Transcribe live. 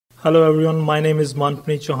Hello everyone, my name is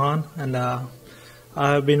Manpuneet Chohan and I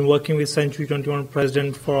have been working with Century 21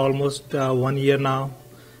 President for almost 1 year now.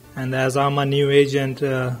 And as I'm a new agent,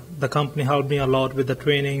 the company helped me a lot with the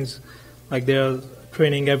trainings. Like they're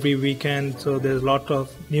training every weekend, so there's a lot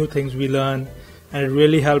of new things we learn. And it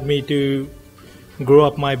really helped me to grow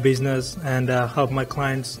up my business and help my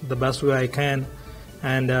clients the best way I can.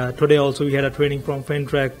 And today also we had a training from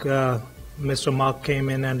FinTrack. Mr. Mark came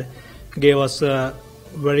in and gave us a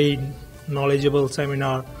very knowledgeable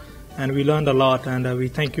seminar, and we learned a lot. And we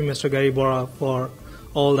thank you, Mr. Gary Bora, for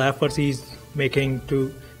all the efforts he's making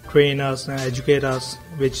to train us and educate us,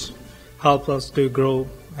 which helps us to grow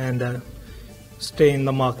and stay in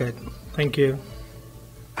the market. Thank you.